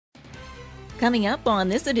Coming up on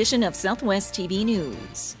this edition of Southwest TV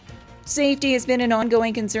News. Safety has been an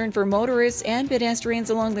ongoing concern for motorists and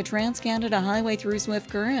pedestrians along the Trans-Canada Highway through Swift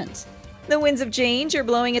Current. The winds of change are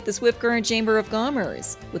blowing at the Swift Current Chamber of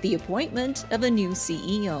Commerce with the appointment of a new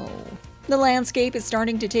CEO. The landscape is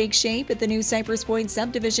starting to take shape at the new Cypress Point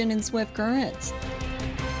Subdivision in Swift Current.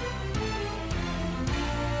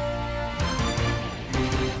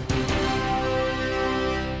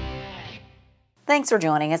 Thanks for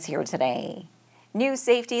joining us here today. New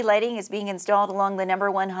safety lighting is being installed along the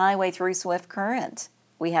number 1 highway through Swift Current.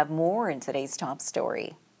 We have more in today's top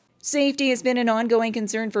story. Safety has been an ongoing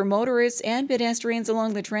concern for motorists and pedestrians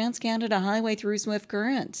along the Trans-Canada Highway through Swift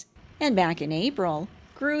Current. And back in April,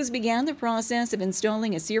 crews began the process of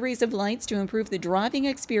installing a series of lights to improve the driving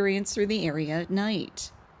experience through the area at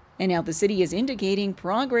night. And now the city is indicating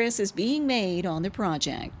progress is being made on the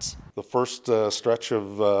project. The first stretch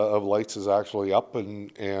of lights is actually up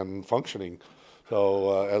and functioning.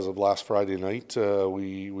 So as of last Friday night,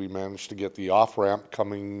 we managed to get the off-ramp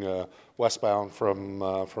coming westbound from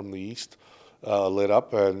the east lit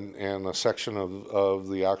up, and a section of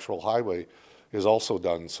the actual highway is also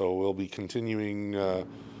done. So we'll be continuing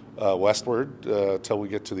westward till we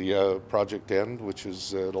get to the project end, which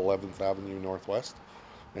is at 11th Avenue Northwest,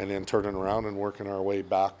 and then turning around and working our way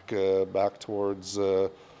back towards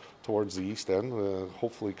the east end,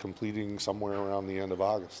 hopefully completing somewhere around the end of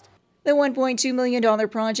August. The $1.2 million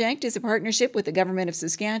project is a partnership with the Government of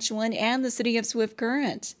Saskatchewan and the City of Swift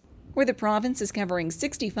Current, where the province is covering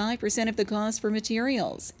 65% of the cost for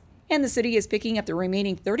materials, and the city is picking up the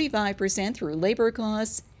remaining 35% through labor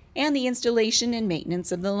costs and the installation and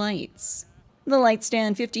maintenance of the lights. The lights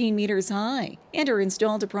stand 15 meters high and are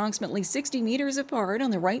installed approximately 60 meters apart on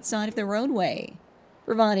the right side of the roadway,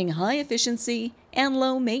 providing high efficiency and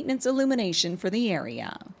low maintenance illumination for the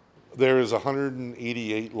area. There is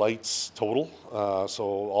 188 lights total, so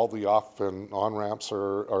all the off and on ramps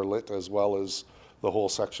are lit, as well as the whole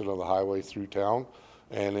section of the highway through town.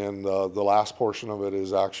 And then the last portion of it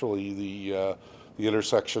is actually the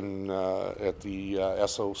intersection at the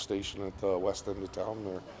SO station at the west end of town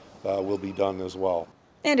there will be done as well.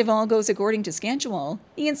 And if all goes according to schedule,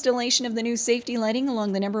 the installation of the new safety lighting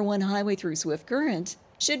along the number 1 highway through Swift Current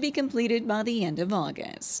should be completed by the end of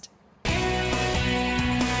August.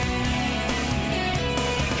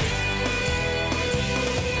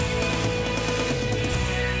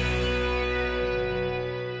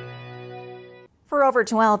 For over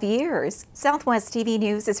 12 years, Southwest TV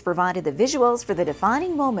News has provided the visuals for the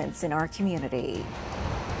defining moments in our community.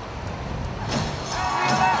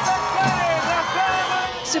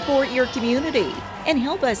 Support your community and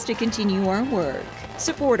help us to continue our work.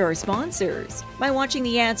 Support our sponsors by watching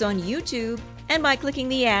the ads on YouTube and by clicking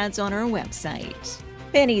the ads on our website.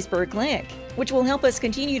 Pennies per click, which will help us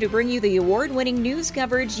continue to bring you the award-winning news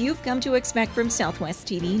coverage you've come to expect from Southwest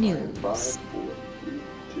TV News.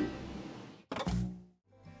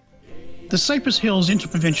 The Cypress Hills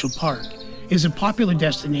Interprovincial Park is a popular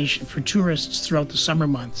destination for tourists throughout the summer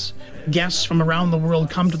months. Guests from around the world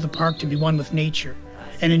come to the park to be one with nature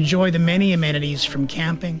and enjoy the many amenities from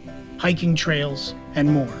camping, hiking trails, and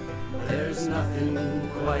more. There's nothing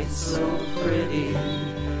quite so pretty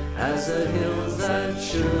as the hills that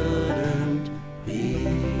shouldn't be.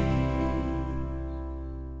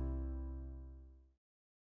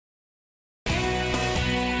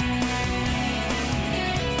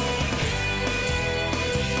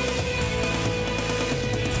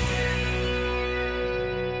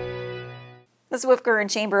 The Swift Current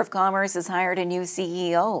Chamber of Commerce has hired a new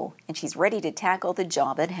CEO, and she's ready to tackle the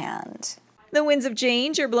job at hand. The winds of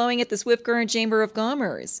change are blowing at the Swift Current Chamber of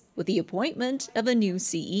Commerce with the appointment of a new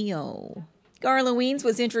CEO. Karla Wiens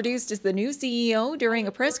was introduced as the new CEO during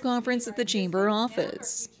a press conference at the Chamber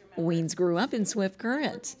office. Wiens grew up in Swift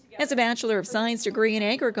Current, has a Bachelor of Science degree in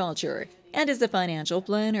Agriculture, and is a financial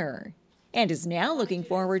planner, and is now looking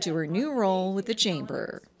forward to her new role with the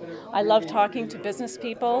Chamber. I love talking to business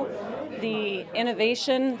people. The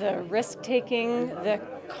innovation, the risk-taking, the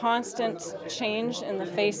constant change in the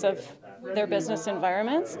face of their business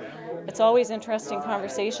environments. It's always interesting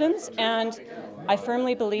conversations, and I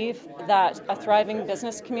firmly believe that a thriving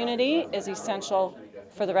business community is essential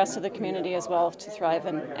for the rest of the community as well to thrive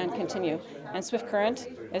and continue. And Swift Current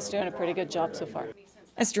is doing a pretty good job so far.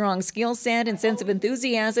 A strong skill set and sense of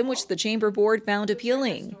enthusiasm which the Chamber Board found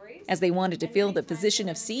appealing, as they wanted to fill the position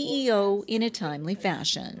of CEO in a timely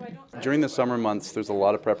fashion. During the summer months, there's a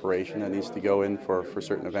lot of preparation that needs to go in for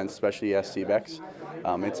certain events, especially SCBEX.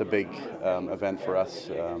 It's a big event for us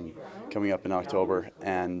coming up in October,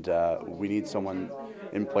 and we need someone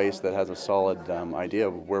in place that has a solid idea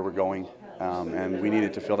of where we're going and we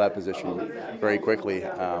needed to fill that position very quickly.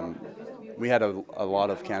 We had a lot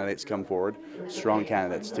of candidates come forward, strong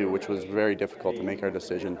candidates too, which was very difficult to make our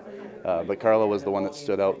decision. But Karla was the one that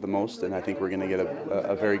stood out the most, and I think we're going to get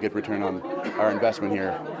a very good return on our investment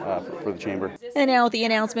here for the Chamber. And now with the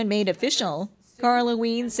announcement made official, Karla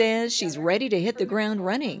Wiens says she's ready to hit the ground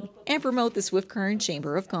running and promote the Swift Current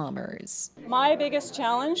Chamber of Commerce. My biggest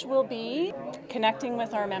challenge will be connecting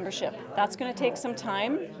with our membership. That's going to take some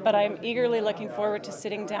time, but I'm eagerly looking forward to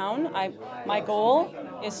sitting down. My goal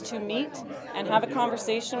is to meet and have a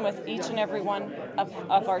conversation with each and every one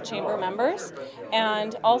of our chamber members,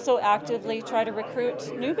 and also actively try to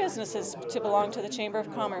recruit new businesses to belong to the Chamber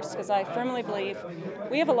of Commerce, because I firmly believe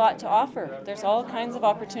we have a lot to offer. There's all kinds of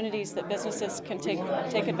opportunities that businesses can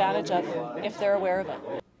take advantage of if they're aware of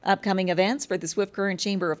it. Upcoming events for the Swift Current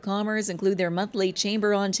Chamber of Commerce include their monthly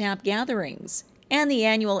Chamber on Tap gatherings and the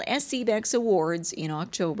annual SCBEX Awards in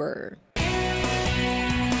October.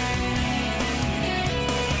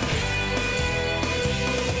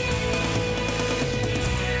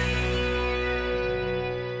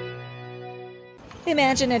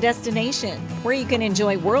 Imagine a destination where you can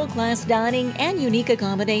enjoy world-class dining and unique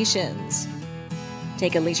accommodations.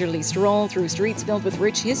 Take a leisurely stroll through streets filled with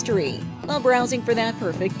rich history while browsing for that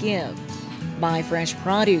perfect gift. Buy fresh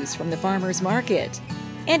produce from the farmers market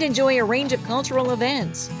and enjoy a range of cultural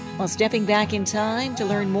events while stepping back in time to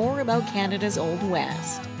learn more about Canada's Old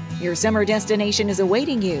West. Your summer destination is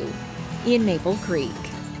awaiting you in Maple Creek.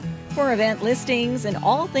 For event listings and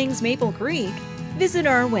all things Maple Creek, visit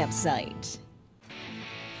our website.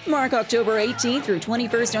 Mark October 18th through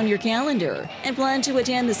 21st on your calendar and plan to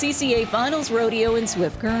attend the CCA Finals Rodeo in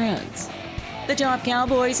Swift Current. The top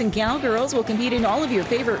cowboys and cowgirls will compete in all of your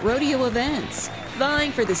favorite rodeo events,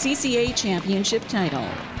 vying for the CCA Championship title.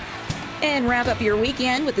 And wrap up your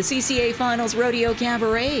weekend with the CCA Finals Rodeo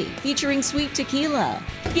Cabaret featuring Sweet Tequila.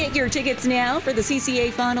 Get your tickets now for the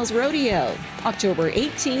CCA Finals Rodeo, October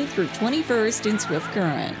 18th through 21st in Swift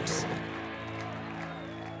Current.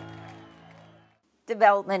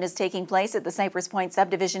 Development is taking place at the Cypress Point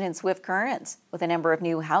Subdivision in Swift Current, with a number of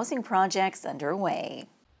new housing projects underway.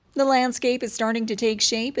 The landscape is starting to take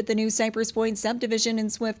shape at the new Cypress Point Subdivision in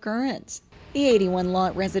Swift Current. The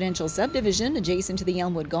 81-lot residential subdivision adjacent to the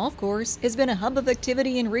Elmwood Golf Course has been a hub of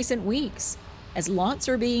activity in recent weeks, as lots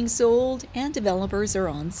are being sold and developers are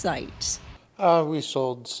on site. We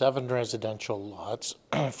sold 7 residential lots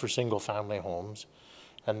for single-family homes,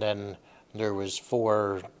 and then there was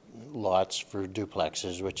 4 lots for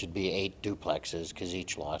duplexes, which would be 8 duplexes because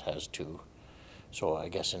each lot has 2. So I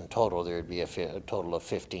guess in total there would be a total of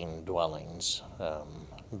 15 dwellings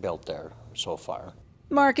built there so far.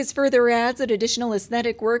 Marcus further adds that additional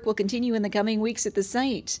aesthetic work will continue in the coming weeks at the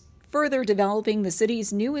site, further developing the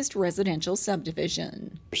city's newest residential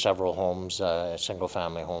subdivision. Several homes,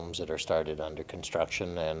 single-family homes that are started under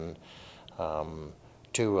construction, and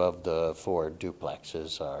 2 of the 4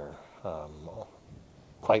 duplexes are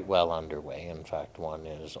quite well underway. In fact, one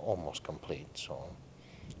is almost complete, so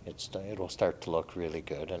it'll start to look really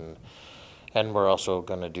good. And we're also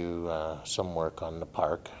going to do some work on the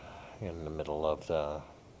park in the middle of the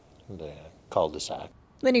cul-de-sac.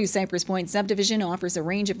 The new Cypress Point subdivision offers a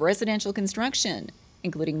range of residential construction,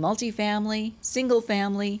 including multifamily,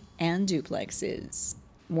 single-family, and duplexes.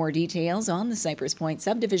 More details on the Cypress Point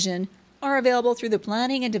subdivision are available through the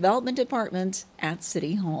Planning and Development Department at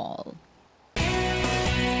City Hall.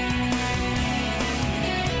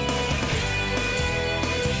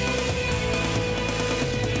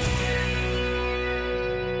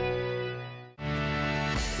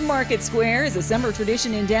 Market Square is a summer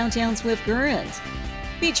tradition in downtown Swift Current,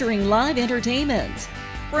 featuring live entertainment,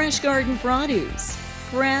 fresh garden produce,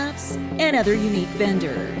 crafts, and other unique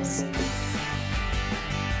vendors.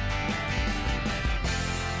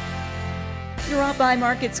 Drop by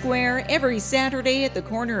Market Square every Saturday at the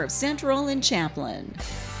corner of Central and Chaplin.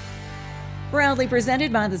 Proudly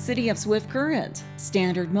presented by the City of Swift Current,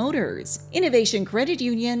 Standard Motors, Innovation Credit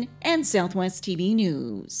Union, and Southwest TV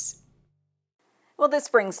News. Well, this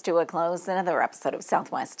brings to a close another episode of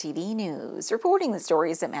Southwest TV News, reporting the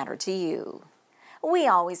stories that matter to you. We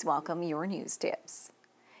always welcome your news tips.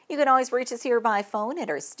 You can always reach us here by phone at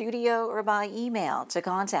our studio or by email to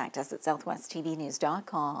contact us at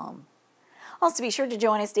southwesttvnews.com. Also, be sure to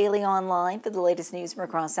join us daily online for the latest news from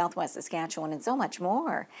across Southwest Saskatchewan and so much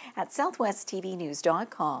more at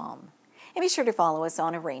southwesttvnews.com. And be sure to follow us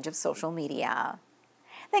on a range of social media.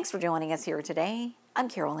 Thanks for joining us here today. I'm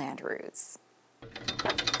Carol Andrews.